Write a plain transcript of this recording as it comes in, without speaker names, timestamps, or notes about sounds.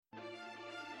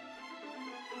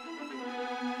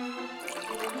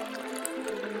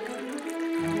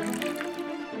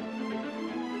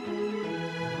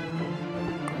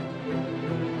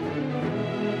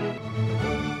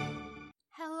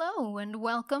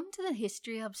welcome to the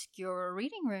History Obscura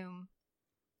reading room,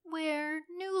 where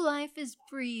new life is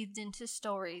breathed into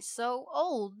stories so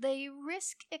old they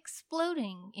risk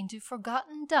exploding into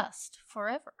forgotten dust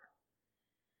forever.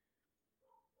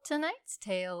 Tonight's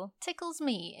tale tickles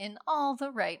me in all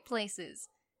the right places,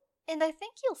 and I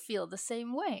think you'll feel the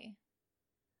same way.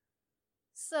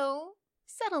 So,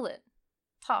 settle in,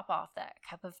 top off that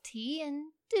cup of tea,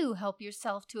 and do help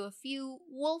yourself to a few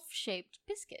wolf-shaped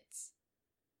biscuits.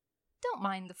 Don't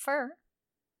mind the fur.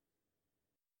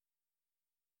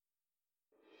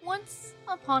 Once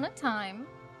upon a time,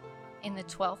 in the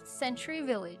 12th century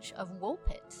village of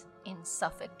Woolpit in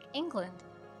Suffolk, England,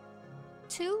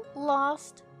 two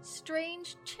lost,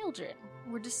 strange children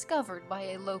were discovered by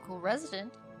a local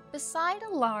resident beside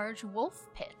a large wolf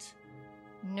pit,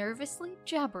 nervously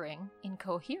jabbering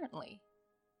incoherently.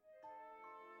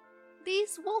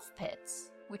 These wolf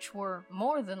pits, which were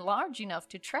more than large enough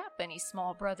to trap any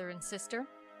small brother and sister,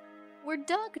 were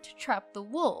dug to trap the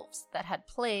wolves that had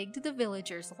plagued the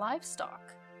villagers'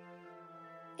 livestock.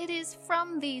 It is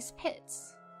from these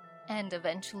pits, and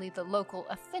eventually the local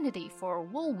affinity for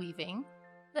wool weaving,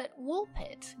 that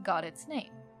Woolpit got its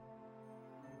name.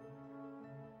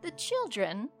 The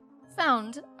children,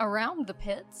 found around the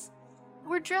pits,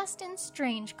 were dressed in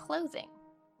strange clothing.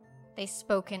 They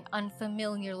spoke an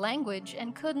unfamiliar language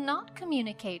and could not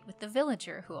communicate with the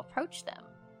villager who approached them.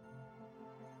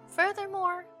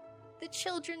 Furthermore, the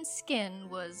children's skin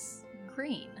was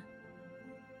green.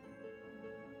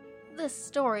 This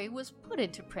story was put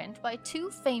into print by two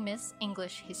famous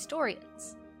English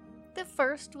historians. The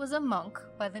first was a monk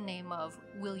by the name of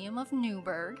William of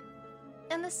Newburgh,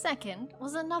 and the second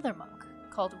was another monk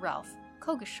called Ralph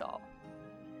Coggeshall.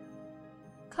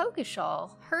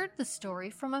 Coggeshall heard the story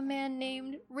from a man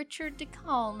named Richard de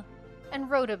Calne and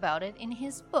wrote about it in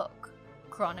his book,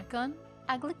 Chronicon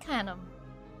Anglicanum,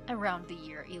 around the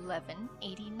year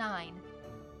 1189.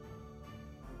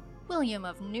 William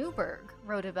of Newburgh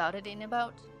wrote about it in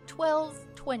about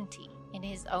 1220 in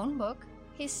his own book,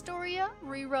 Historia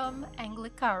Rerum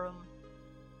Anglicarum.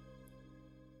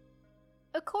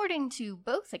 According to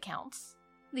both accounts,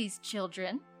 these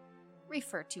children,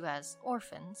 referred to as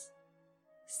orphans,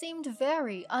 seemed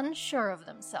very unsure of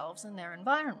themselves and their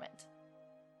environment.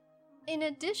 In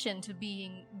addition to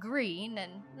being green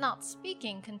and not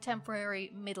speaking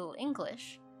contemporary Middle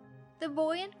English, the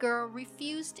boy and girl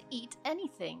refused to eat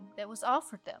anything that was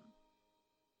offered them.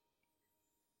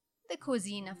 The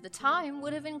cuisine of the time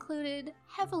would have included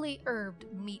heavily herbed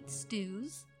meat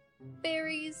stews,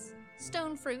 berries,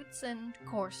 stone fruits, and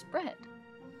coarse bread.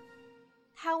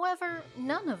 However,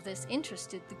 none of this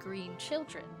interested the green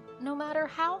children, no matter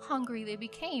how hungry they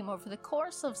became over the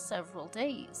course of several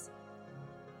days.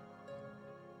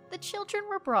 The children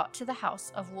were brought to the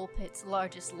house of Woolpit's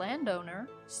largest landowner,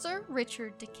 Sir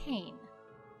Richard de Caen.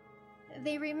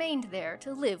 They remained there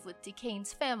to live with de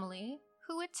Caen's family,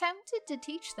 who attempted to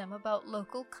teach them about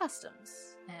local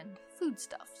customs and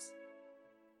foodstuffs.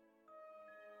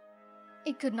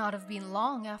 It could not have been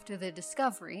long after the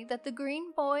discovery that the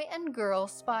green boy and girl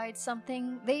spied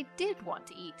something they did want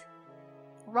to eat: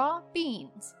 raw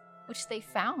beans, which they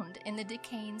found in the de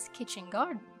Caen's kitchen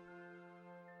garden.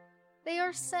 They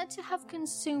are said to have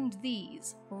consumed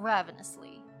these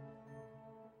ravenously.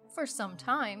 For some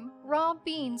time, raw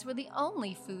beans were the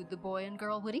only food the boy and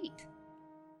girl would eat,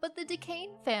 but the de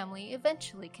Caen family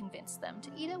eventually convinced them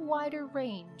to eat a wider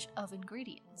range of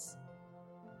ingredients.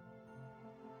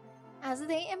 As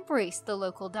they embraced the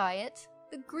local diet,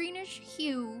 the greenish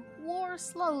hue wore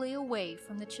slowly away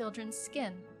from the children's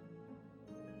skin.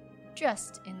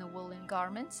 Dressed in the woolen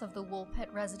garments of the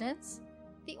Woolpit residents,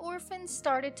 the orphans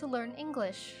started to learn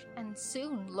English and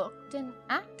soon looked and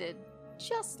acted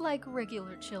just like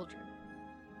regular children.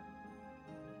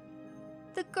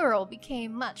 The girl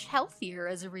became much healthier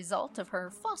as a result of her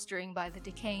fostering by the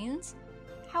de Caens.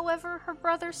 However, her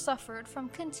brother suffered from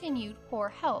continued poor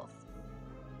health.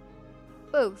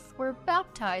 Both were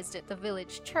baptized at the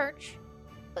village church,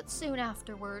 but soon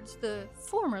afterwards the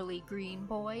formerly green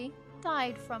boy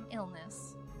died from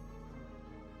illness.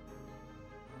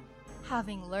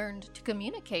 Having learned to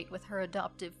communicate with her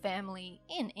adoptive family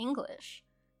in English,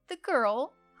 the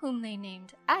girl, whom they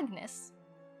named Agnes,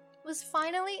 was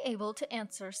finally able to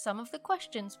answer some of the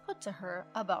questions put to her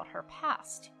about her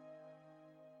past.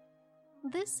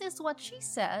 This is what she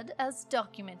said, as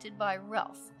documented by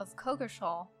Ralph of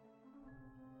Coggeshall.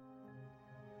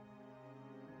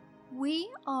 "We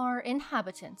are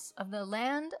inhabitants of the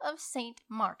land of Saint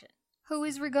Martin, who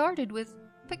is regarded with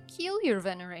peculiar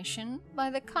veneration by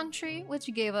the country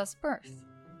which gave us birth.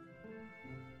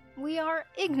 We are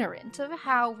ignorant of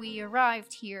how we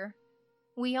arrived here,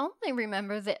 We only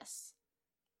remember this,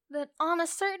 that on a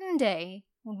certain day,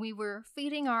 when we were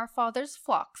feeding our father's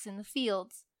flocks in the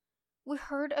fields, we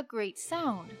heard a great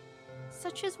sound,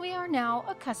 such as we are now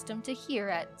accustomed to hear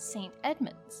at St.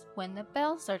 Edmund's when the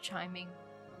bells are chiming.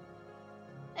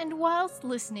 And whilst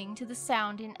listening to the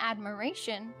sound in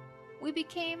admiration, we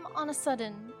became on a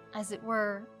sudden, as it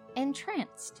were,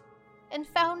 entranced, and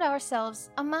found ourselves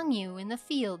among you in the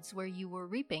fields where you were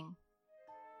reaping.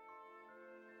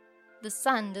 The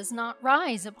sun does not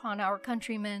rise upon our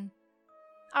countrymen.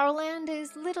 Our land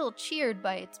is little cheered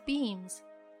by its beams.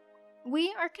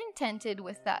 We are contented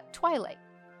with that twilight,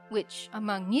 which,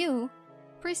 among you,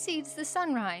 precedes the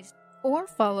sunrise or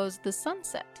follows the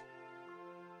sunset.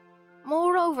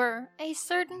 Moreover, a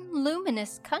certain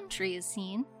luminous country is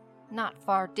seen, not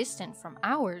far distant from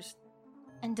ours,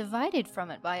 and divided from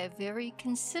it by a very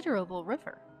considerable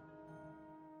river.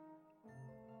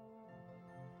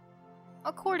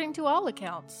 According to all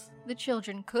accounts, the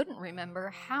children couldn't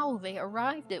remember how they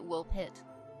arrived at Woolpit.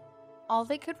 All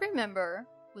they could remember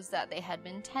was that they had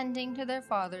been tending to their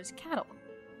father's cattle,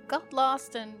 got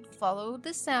lost, and followed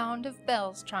the sound of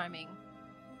bells chiming.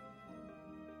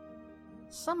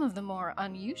 Some of the more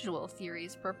unusual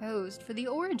theories proposed for the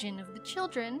origin of the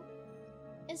children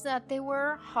is that they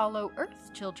were Hollow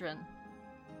Earth children.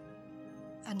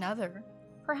 Another,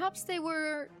 perhaps they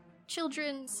were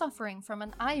children suffering from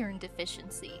an iron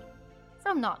deficiency,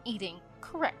 from not eating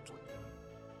correctly.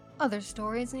 Other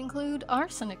stories include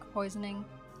arsenic poisoning,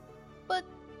 but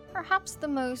perhaps the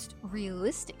most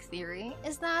realistic theory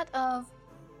is that of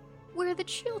where the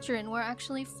children were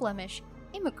actually Flemish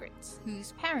immigrants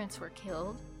whose parents were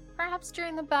killed, perhaps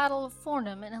during the Battle of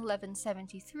Fornham in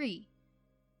 1173.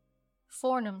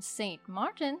 Fornham St.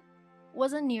 Martin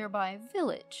was a nearby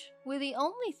village, where the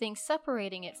only thing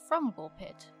separating it from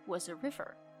Woolpit was a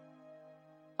river.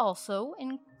 Also,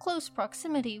 in close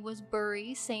proximity was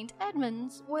Bury St.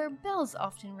 Edmunds, where bells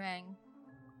often rang.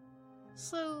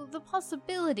 So the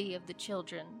possibility of the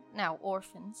children, now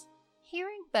orphans,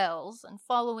 hearing bells and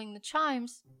following the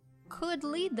chimes could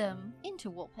lead them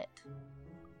into Woolpit.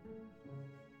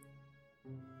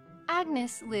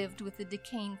 Agnes lived with the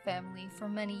Decane family for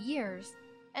many years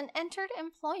and entered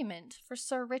employment for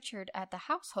Sir Richard at the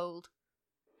household.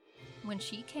 When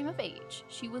she came of age,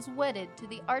 she was wedded to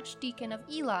the Archdeacon of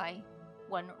Ely,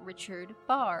 one Richard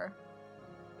Barr.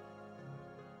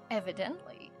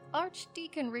 Evidently,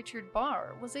 Archdeacon Richard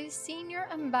Barr was a senior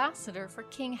ambassador for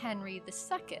King Henry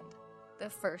II, the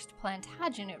first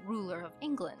Plantagenet ruler of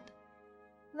England.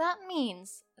 That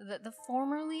means that the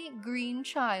formerly green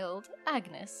child,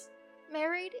 Agnes,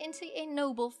 married into a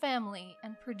noble family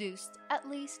and produced at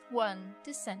least one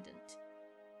descendant.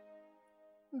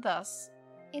 Thus,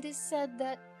 it is said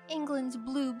that England's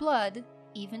blue blood,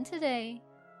 even today,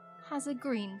 has a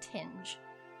green tinge.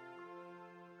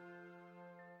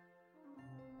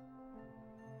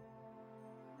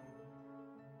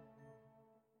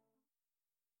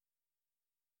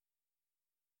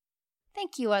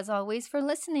 Thank you as always for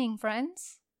listening,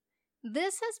 friends.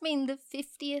 This has been the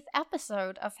 50th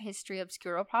episode of History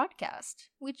Obscura podcast,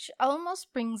 which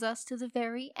almost brings us to the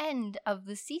very end of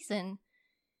the season.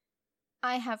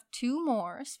 I have 2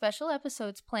 more special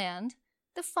episodes planned,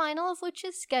 the final of which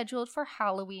is scheduled for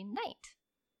Halloween night.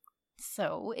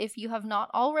 So, if you have not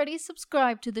already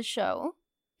subscribed to the show,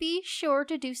 be sure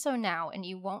to do so now and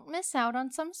you won't miss out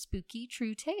on some spooky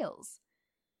true tales.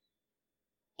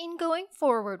 In going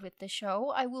forward with the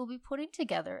show, I will be putting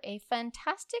together a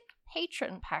fantastic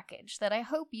patron package that I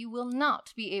hope you will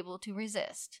not be able to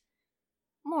resist.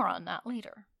 More on that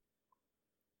later.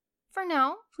 For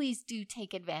now, please do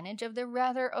take advantage of the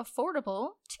rather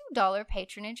affordable $2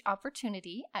 patronage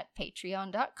opportunity at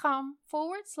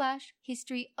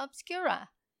patreon.com/historyobscura.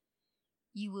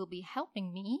 You will be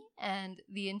helping me and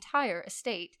the entire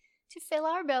estate to fill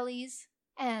our bellies,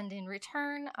 and in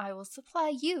return, I will supply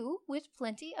you with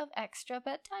plenty of extra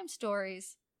bedtime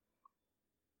stories.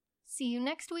 See you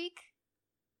next week.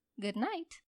 Good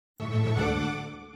night.